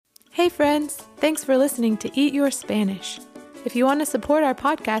Hey friends, thanks for listening to Eat Your Spanish. If you want to support our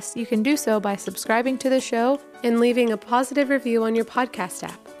podcast, you can do so by subscribing to the show and leaving a positive review on your podcast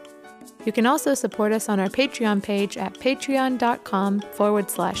app. You can also support us on our Patreon page at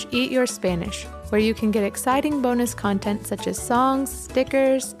patreon.com/eatyourspanish, where you can get exciting bonus content such as songs,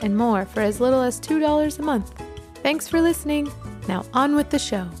 stickers, and more for as little as $2 a month. Thanks for listening. Now on with the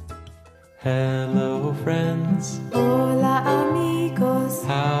show. Hello friends. Hola amigos.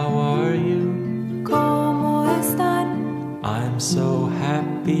 How are you? ¿Cómo están? I'm so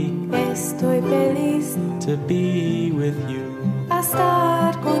happy. Estoy feliz To be with you. a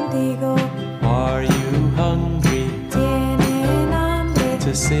estar contigo. Are you hungry? Tienen hambre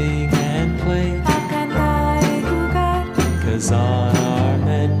To sing and play? a cantar y jugar. 'Cause on our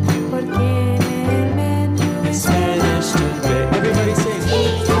menu Porque en el menú is Spanish today. Everybody sing.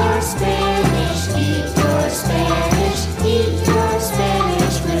 Eat your Spanish, eat your Spanish, eat your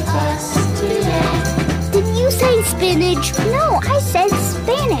Spanish with us today. Did you say spinach? No, I said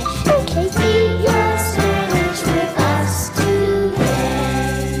Spanish. Okay. Eat your Spanish with us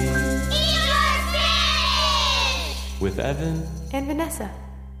today. Eat your Spanish! With Evan. and Vanessa.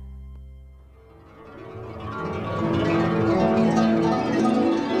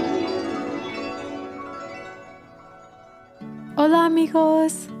 Hola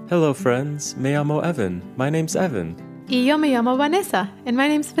amigos. Hello friends. Me llamo Evan. My name's Evan. Y yo me llamo Vanessa, and my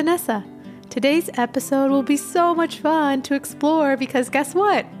name's Vanessa. Today's episode will be so much fun to explore because guess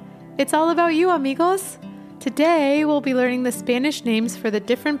what? It's all about you, amigos. Today, we'll be learning the Spanish names for the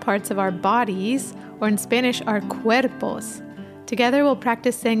different parts of our bodies, or in Spanish, our cuerpos. Together, we'll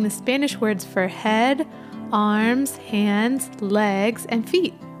practice saying the Spanish words for head, arms, hands, legs, and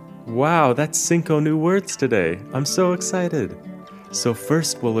feet. Wow, that's 5 new words today. I'm so excited. So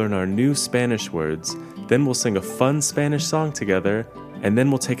first we'll learn our new Spanish words, then we'll sing a fun Spanish song together, and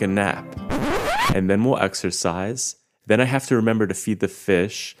then we'll take a nap. And then we'll exercise. Then I have to remember to feed the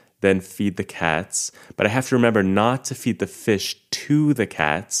fish, then feed the cats. But I have to remember not to feed the fish to the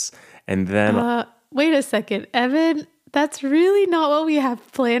cats. And then... Wait a second, Evan. That's really not what we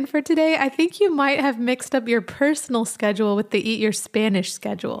have planned for today. I think you might have mixed up your personal schedule with the Eat Your Spanish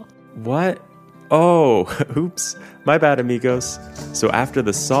schedule. What? Oh, oops. My bad, amigos. So after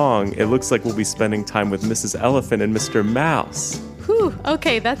the song, it looks like we'll be spending time with Mrs. Elephant and Mr. Mouse. Whew,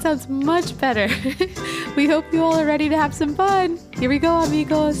 okay, that sounds much better. We hope you all are ready to have some fun. Here we go,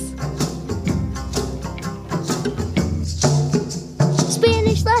 amigos.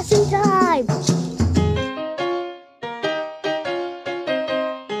 Spanish lesson time.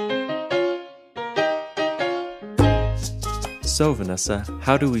 So, Vanessa,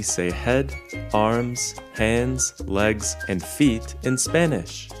 how do we say head, arms, hands, legs, and feet in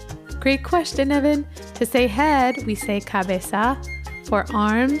Spanish? Great question, Evan. To say head, we say cabeza. For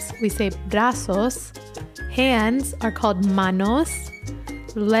arms, we say brazos. Hands are called manos.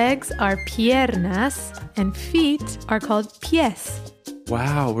 Legs are piernas. And feet are called pies.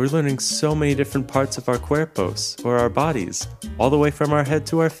 Wow, we're learning so many different parts of our cuerpos, or our bodies, all the way from our head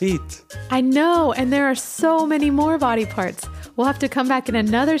to our feet. I know, and there are so many more body parts. We'll have to come back in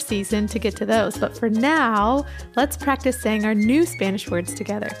another season to get to those. But for now, let's practice saying our new Spanish words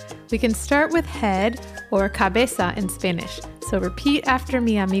together. We can start with head, or cabeza in Spanish. So repeat after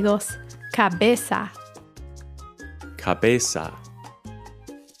me, amigos. Cabeza. Cabeza,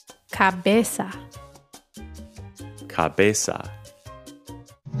 Cabeza. cabeza.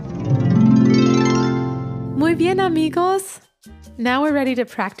 Muy bien, amigos. Now we're ready to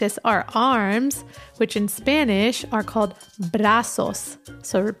practice our arms, which in Spanish are called brazos.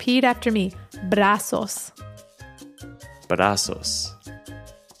 So repeat after me. Brazos. Brazos,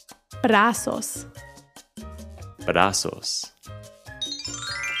 Brazos. brazos.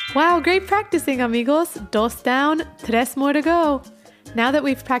 Wow, great practicing, amigos. 2 down, 3 more to go. Now that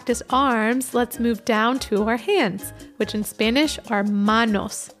we've practiced arms, let's move down to our hands, which in Spanish are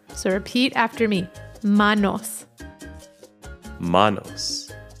manos. So repeat after me. Manos.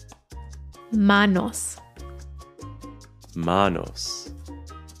 Manos, Manos. manos.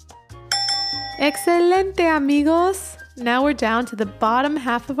 Excelente, amigos. Now we're down to the bottom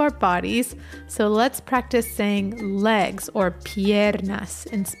half of our bodies, so let's practice saying legs or piernas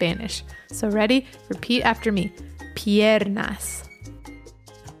in Spanish. So ready? Repeat after me. Piernas.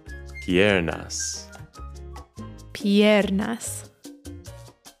 Piernas, Piernas.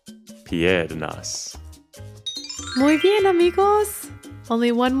 piernas. Muy bien, amigos.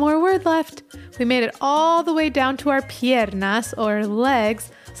 Only one more word left. We made it all the way down to our piernas or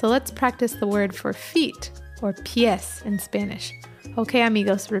legs, so let's practice the word for feet or pies in Spanish. Okay,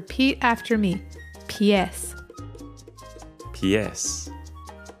 amigos, repeat after me. Pies. Pies,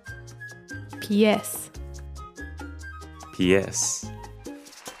 pies. Pies.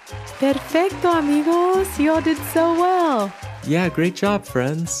 Perfecto, amigos. You all did so well. Yeah, great job,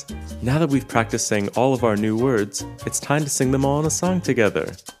 friends. Now that we've practiced saying all of our new words, it's time to sing them all in a song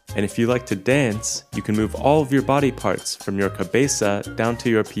together. And if you like to dance, you can move all of your body parts from your cabeza down to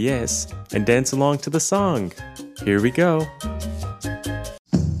your pies and dance along to the song. Here we go.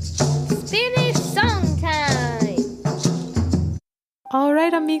 Spanish song time. All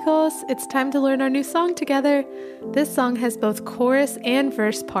right, amigos, it's time to learn our new song together. This song has both chorus and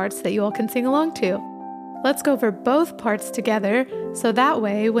verse parts that you all can sing along to. Let's go over both parts together, so that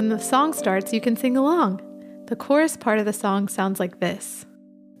way, when the song starts, you can sing along. The chorus part of the song sounds like this.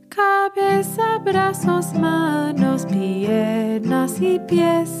 Cabeza, brazos, manos, piernas y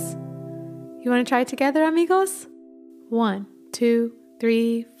pies. You want to try it together, amigos? 1, 2,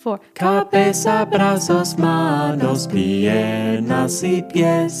 3, 4. Cabeza, brazos, manos, piernas y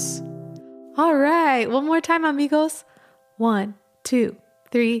pies. All right, one more time, amigos. 1, 2,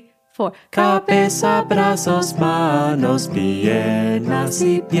 3, 4. Cabeza, brazos, manos, piernas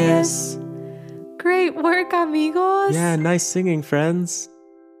y pies. Great work, amigos. Yeah, nice singing, friends.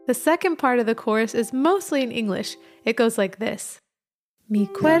 The second part of the chorus is mostly in English. It goes like this. Mi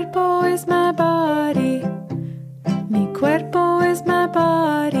cuerpo is my body. Mi cuerpo is my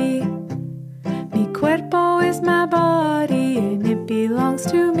body. Mi cuerpo is my body, and it belongs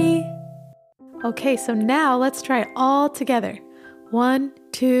to me. Okay, so now let's try it all together. 1,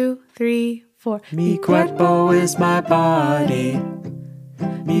 2, 3, 4. Mi cuerpo is my body.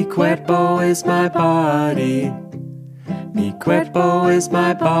 Mi cuerpo is my body. Mi cuerpo is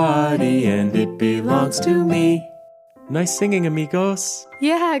my body, and it belongs to me. Nice singing, amigos.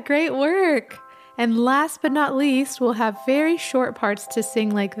 Yeah, great work. And last but not least, we'll have very short parts to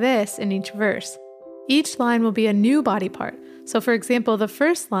sing like this in each verse. Each line will be a new body part. So for example, the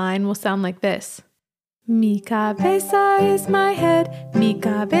first line will sound like this. Mi cabeza is my head. Mi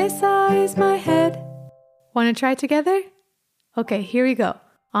cabeza is my head. Want to try it together? Okay, here we go.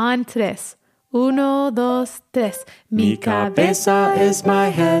 On tres. 1, 2, 3. Mi cabeza is my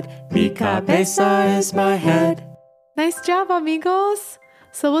head. Mi cabeza is my head. Nice job, amigos!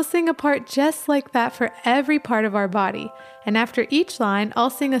 So we'll sing a part just like that for every part of our body. And after each line, I'll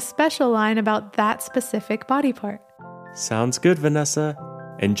sing a special line about that specific body part. Sounds good, Vanessa.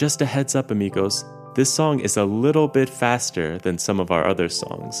 And just a heads up, amigos, this song is a little bit faster than some of our other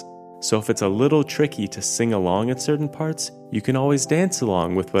songs. So if it's a little tricky to sing along at certain parts, you can always dance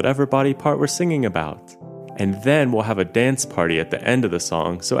along with whatever body part we're singing about. And then we'll have a dance party at the end of the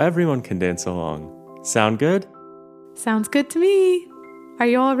song so everyone can dance along. Sound good? Sounds good to me. Are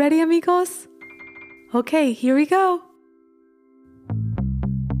you all ready, amigos? Okay, here we go.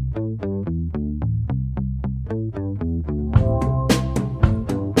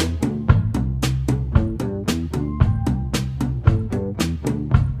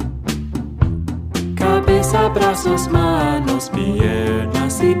 Cabeza, brazos, manos,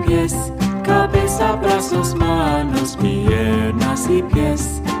 piernas y pies. Cabeza, brazos, manos, piernas y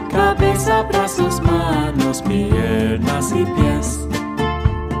pies. Cabeza, brazos, manos, piernas y pies.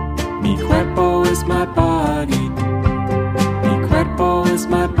 Mi cuerpo is my body. Mi cuerpo is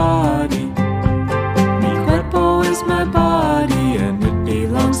my body. Mi cuerpo is my body, and it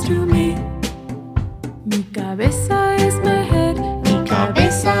belongs to me. Mi cabeza is my head. Mi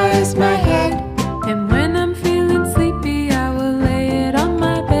cabeza is my head. And when I'm feeling sleepy, I will lay it on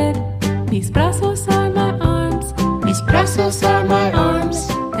my bed. Mis brazos are my arms. Mis brazos are my arms.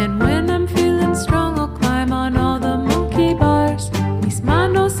 And when I'm feeling strong, I'll climb on all the monkey bars. Mis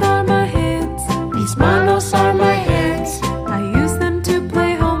manos are my hands. Mis manos are my hands. I use them to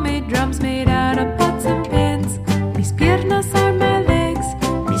play homemade drums made out of pots and pans. Mis piernas are my legs.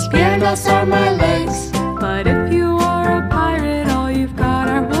 Mis piernas are my legs. But if you are a pirate, all you've got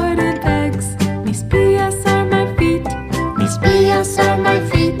are wooden pegs. Mis pies are my feet. Mis pies are my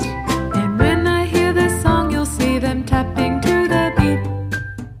feet. And when I hear this song, you'll see them tapping to the beat.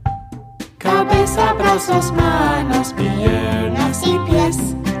 Cabeza, brazos, manos, piernas y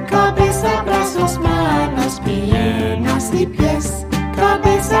pies. Cabeza, brazos, manos, piernas y pies.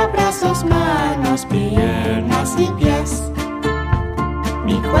 Cabeza, brazos, manos, piernas y pies.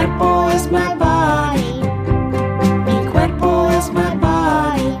 Mi cuerpo is my body. Mi cuerpo is my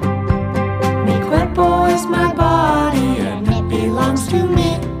body. Mi cuerpo is my body, and it belongs to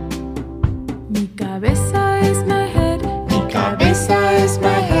me. Mi cabeza is my head. Mi cabeza is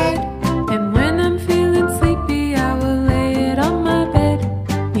my head. And when I'm feeling sleepy, I will lay it on my bed.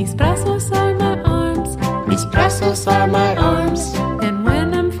 Mis brazos are my arms. Mis brazos are my arms. And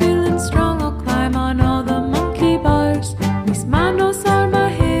when I'm feeling strong, I'll climb on all the monkey bars. Mis manos are my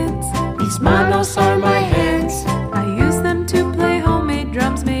hands.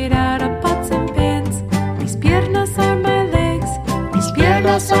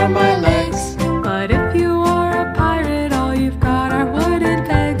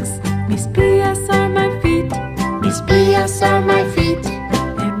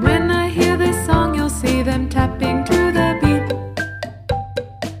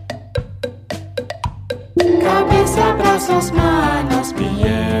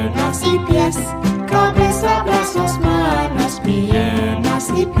 pies. Cabeza, brazos, manos, piernas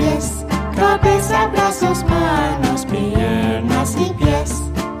y pies. Cabeza, brazos, manos, piernas y pies.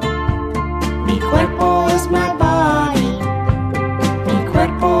 Mi cuerpo is my body. Mi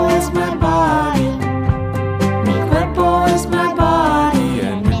cuerpo is my body. Mi cuerpo is my body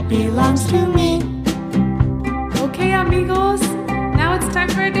and it belongs to me. Okay, amigos, now it's time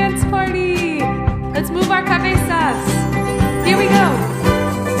for a dance party. Let's move our cabezas. Here we go.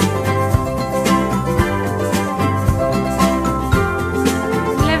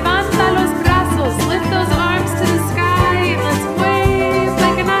 Levanta los brazos, lift those arms to the sky, and let's wave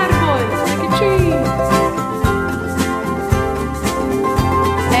like an árbol, like a tree.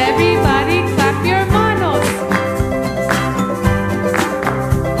 Everybody clap your manos.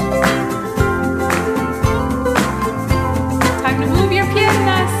 Time to move your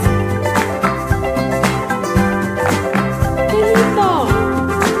piernas. Qué lindo.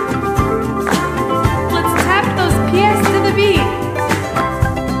 Let's tap those pies to the beat.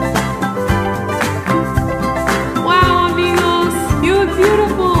 Wow, amigos, you look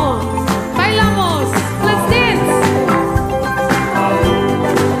beautiful. Bailamos. Let's dance.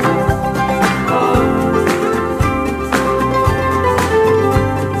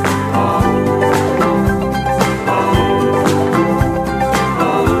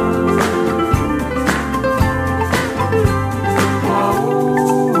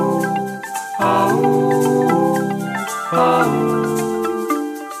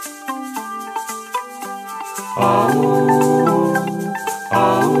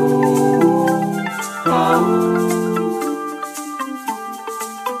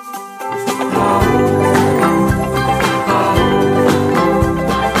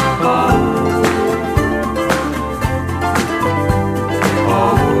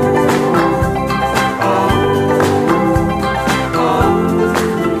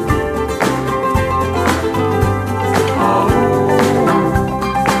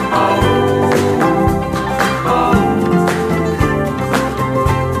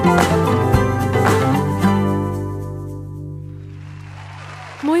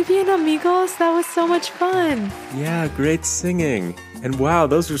 Muy bien, amigos. That was so much fun. Yeah, great singing. And wow,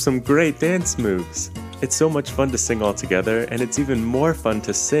 those were some great dance moves. It's so much fun to sing all together, and it's even more fun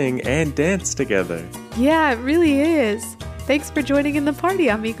to sing and dance together. Yeah, it really is. Thanks for joining in the party,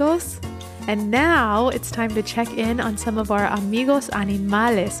 amigos. And now it's time to check in on some of our amigos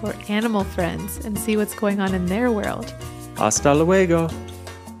animales, or animal friends, and see what's going on in their world. Hasta luego.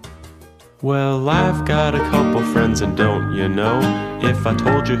 Well, I've got a couple friends, and don't you know, if I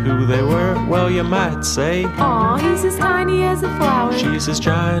told you who they were, well, you might say, Aw, he's as tiny as a flower. she's as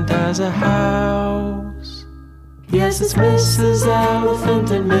giant as a house. Yes, it's Mrs.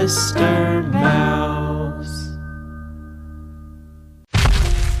 Elephant and Mr. Mouse.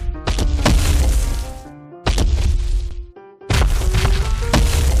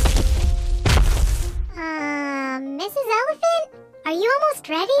 Mrs. Elephant? Are you almost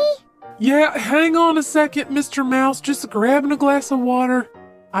ready? Yeah, hang on a second, Mr. Mouse. Just grabbing a glass of water.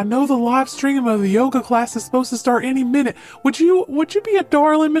 I know the live stream of the yoga class is supposed to start any minute. Would you be a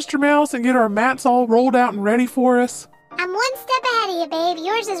darling, Mr. Mouse, and get our mats all rolled out and ready for us? I'm one step ahead of you, babe.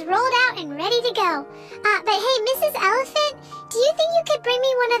 Yours is rolled out and ready to go. But hey, Mrs. Elephant, do you think you could bring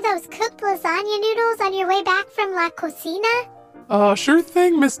me one of those cooked lasagna noodles on your way back from La Cocina? Sure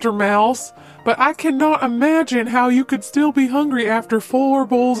thing, Mr. Mouse. But I cannot imagine how you could still be hungry after 4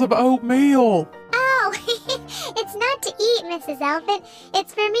 bowls of oatmeal. Oh, it's not to eat, Mrs. Elephant.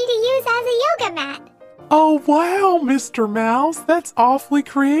 It's for me to use as a yoga mat. Oh, wow, Mr. Mouse. That's awfully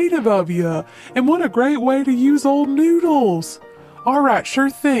creative of you. And what a great way to use old noodles. All right,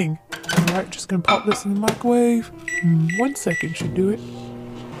 sure thing. All right, just gonna pop this in the microwave. 1 second should do it.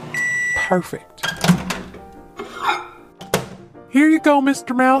 Perfect. Here you go,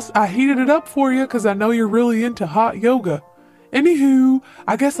 Mr. Mouse. I heated it up for you because I know you're really into hot yoga. Anywho,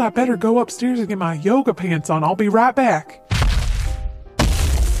 I guess I better go upstairs and get my yoga pants on. I'll be right back.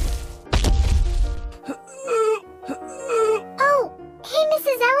 Oh, hey,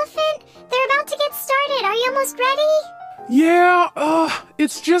 Mrs. Elephant. They're about to get started. Are you almost ready? Yeah,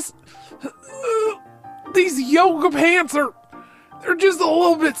 it's just... these yoga pants they're just a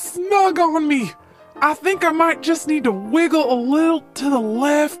little bit snug on me. I think I might just need to wiggle a little to the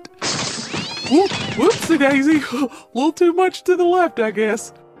left. Whoopsie daisy. A little too much to the left, I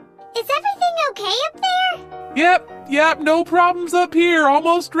guess. Is everything okay up there? Yep, no problems up here.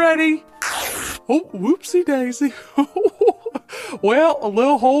 Almost ready. Oh, whoopsie daisy. Well, a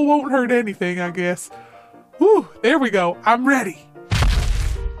little hole won't hurt anything, I guess. Whew, there we go. I'm ready.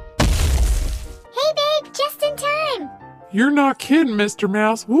 Hey, babe, just in time. You're not kidding, Mr.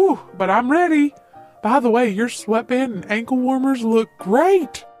 Mouse. Woo, but I'm ready. By the way, your sweatband and ankle warmers look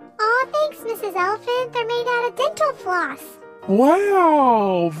great. Aw, thanks, Mrs. Elephant. They're made out of dental floss.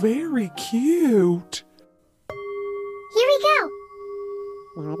 Wow, very cute. Here we go.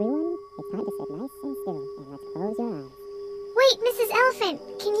 Now everyone, it's time to sit nice and still and let's close your eyes. Wait, Mrs. Elephant,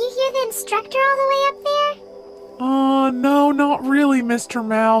 can you hear the instructor all the way up there? No, not really, Mr.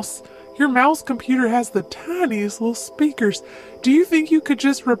 Mouse. Your mouse computer has the tiniest little speakers. Do you think you could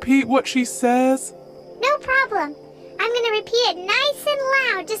just repeat what she says? No problem. I'm going to repeat it nice and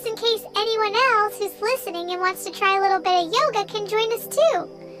loud just in case anyone else who's listening and wants to try a little bit of yoga can join us too.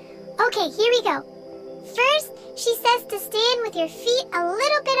 Okay, here we go. First, she says to stand with your feet a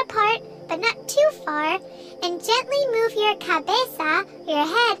little bit apart, but not too far, and gently move your cabeza, your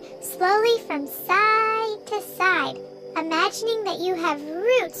head, slowly from side to side, imagining that you have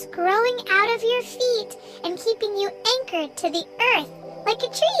roots growing out of your feet and keeping you anchored to the earth like a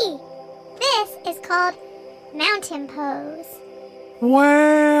tree. This is called mountain pose.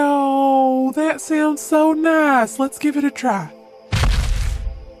 Wow, that sounds so nice. Let's give it a try.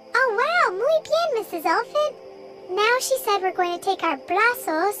 Oh wow, muy bien, Mrs. Elephant. Now she said we're going to take our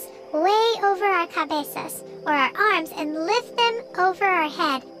brazos way over our cabezas, or our arms, and lift them over our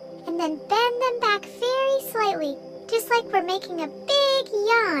head, and then bend them back very slightly, just like we're making a big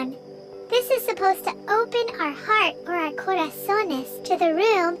yawn. This is supposed to open our heart, or our corazones, to the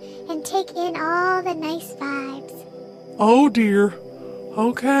room and take in all the nice vibes. Oh dear.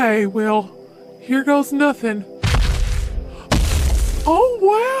 Okay, well, here goes nothing. Oh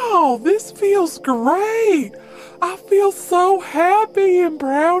wow, this feels great. I feel so happy and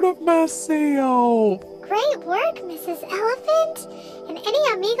proud of myself. Great work, Mrs. Elephant. And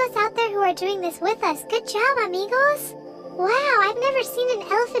any amigos out there who are doing this with us, good job, amigos. Wow, I've never seen an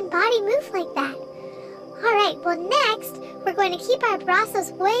elephant body move like that. All right, well, next, we're going to keep our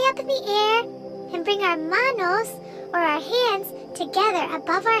brazos way up in the air and bring our manos, or our hands, together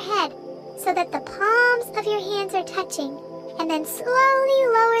above our head so that the palms of your hands are touching, and then slowly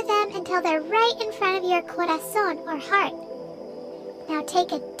lower them until they're right in front of your corazon, or heart. Now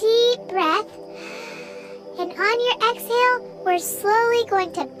take a deep breath, and on your exhale, we're slowly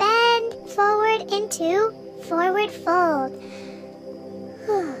going to bend forward into forward fold.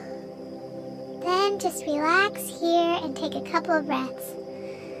 Then just relax here and take a couple of breaths.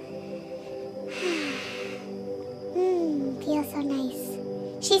 Feels so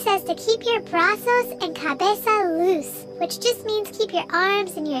nice. She says to keep your brazos and cabeza loose, which just means keep your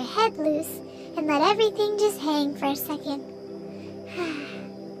arms and your head loose and let everything just hang for a second.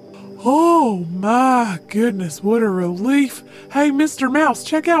 Oh my goodness, what a relief. Hey, Mr. Mouse,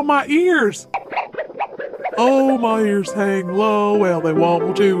 check out my ears. Oh, my ears hang low, well, they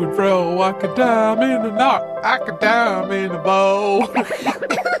wobble to and fro. I could dime in a knot, I could dime in a bow. Mrs.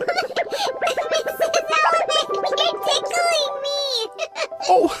 Elephant, you're tickling me!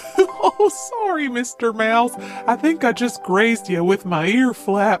 Oh, sorry, Mr. Mouse. I think I just grazed you with my ear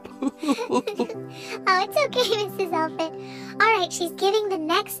flap. Oh, it's okay, Mrs. Elephant. All right, she's giving the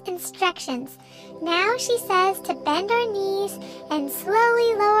next instructions. Now she says to bend our knees and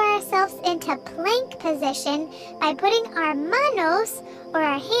slowly lower ourselves into plank position by putting our manos, or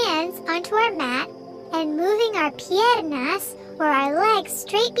our hands, onto our mat and moving our piernas, or our legs,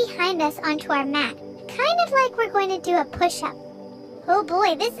 straight behind us onto our mat. Kind of like we're going to do a push-up. Oh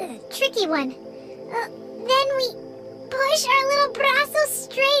boy, this is a tricky one. Then we push our little brazos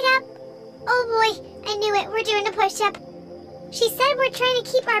straight up. Oh boy, I knew it. We're doing a push-up. She said we're trying to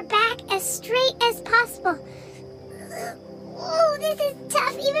keep our back as straight as possible. Oh, this is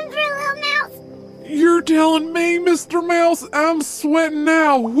tough, even for a little mouse. You're telling me, Mr. Mouse, I'm sweating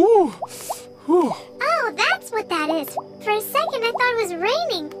now. Whew. Whew. Oh, that's what that is. For a second, I thought it was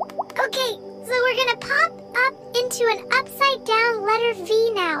raining. Okay, so we're going to pop up into an upside-down letter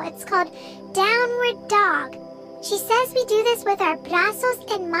V now. It's called Downward Dog. She says we do this with our brazos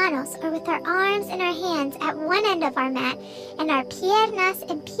and manos, or with our arms and our hands at one end of our mat, and our piernas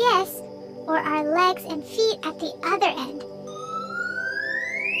and pies, or our legs and feet, at the other end.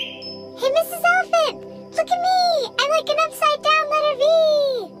 Hey, Mrs. Elephant, look at me! I'm like an upside-down letter V!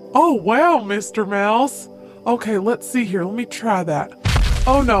 Oh, wow, Mr. Mouse. Okay, let's see here. Let me try that.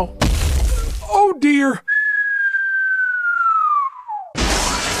 Oh, no. Oh, dear.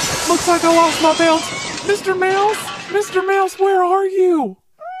 Looks like I lost my balance. Mr. Mouse? Mr. Mouse, where are you?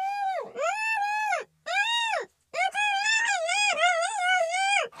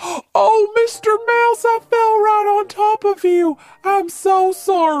 Oh, Mr. Mouse, I fell right on top of you. I'm so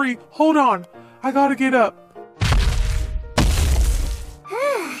sorry. Hold on. I gotta get up.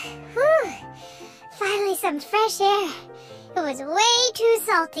 Finally some fresh air. It was way too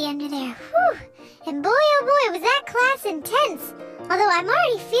salty under there. Whew. And boy, oh boy, was that class intense. Although I'm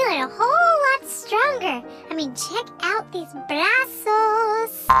already feeling a whole lot stronger. I mean, check out these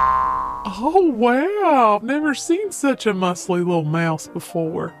brazos. Oh, wow. I've never seen such a muscly little mouse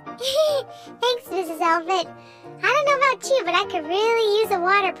before. Thanks, Mrs. Elephant. I don't know about you, but I could really use a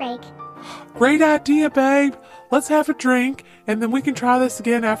water break. Great idea, babe. Let's have a drink, and then we can try this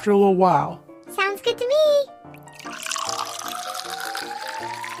again after a little while. Sounds good to me.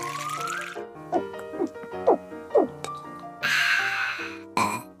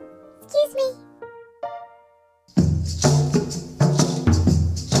 Excuse me.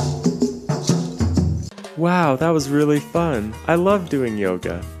 Wow, that was really fun. I love doing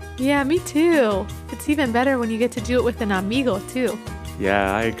yoga. Yeah, me too. It's even better when you get to do it with an amigo, too.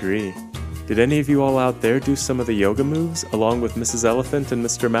 Yeah, I agree. Did any of you all out there do some of the yoga moves along with Mrs. Elephant and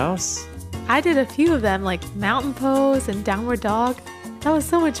Mr. Mouse? I did a few of them, like mountain pose and downward dog. That was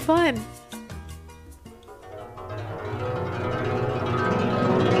so much fun.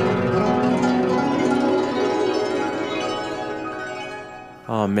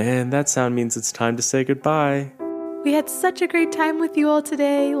 Aw man, that sound means it's time to say goodbye. We had such a great time with you all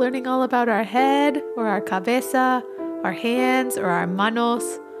today, learning all about our head, or our cabeza, our hands, or our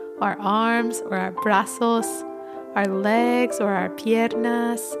manos, our arms, or our brazos, our legs, or our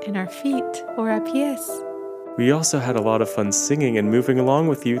piernas, and our feet, or our pies. We also had a lot of fun singing and moving along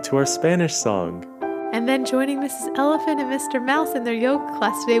with you to our Spanish song. And then joining Mrs. Elephant and Mr. Mouse in their yoga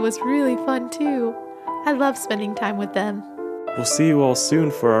class today was really fun too. I love spending time with them. We'll see you all soon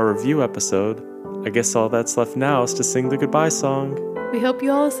for our review episode. I guess all that's left now is to sing the goodbye song. We hope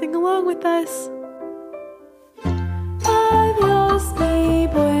you all sing along with us. Adiós, mi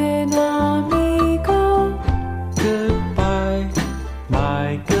buen amigo. Goodbye,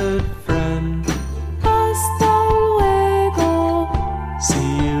 my good friend. Hasta luego.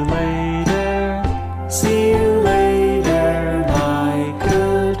 See you later. See you later, my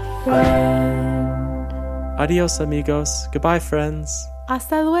good friend. Adios, amigos. Goodbye, friends.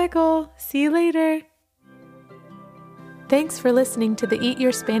 Hasta luego. See you later. Thanks for listening to the Eat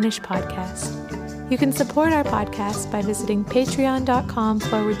Your Spanish podcast. You can support our podcast by visiting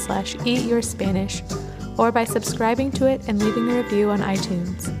patreon.com/eatyourspanish or by subscribing to it and leaving a review on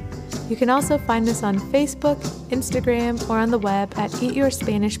iTunes. You can also find us on Facebook, Instagram, or on the web at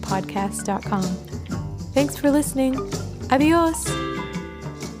eatyourspanishpodcast.com. Thanks for listening. Adios.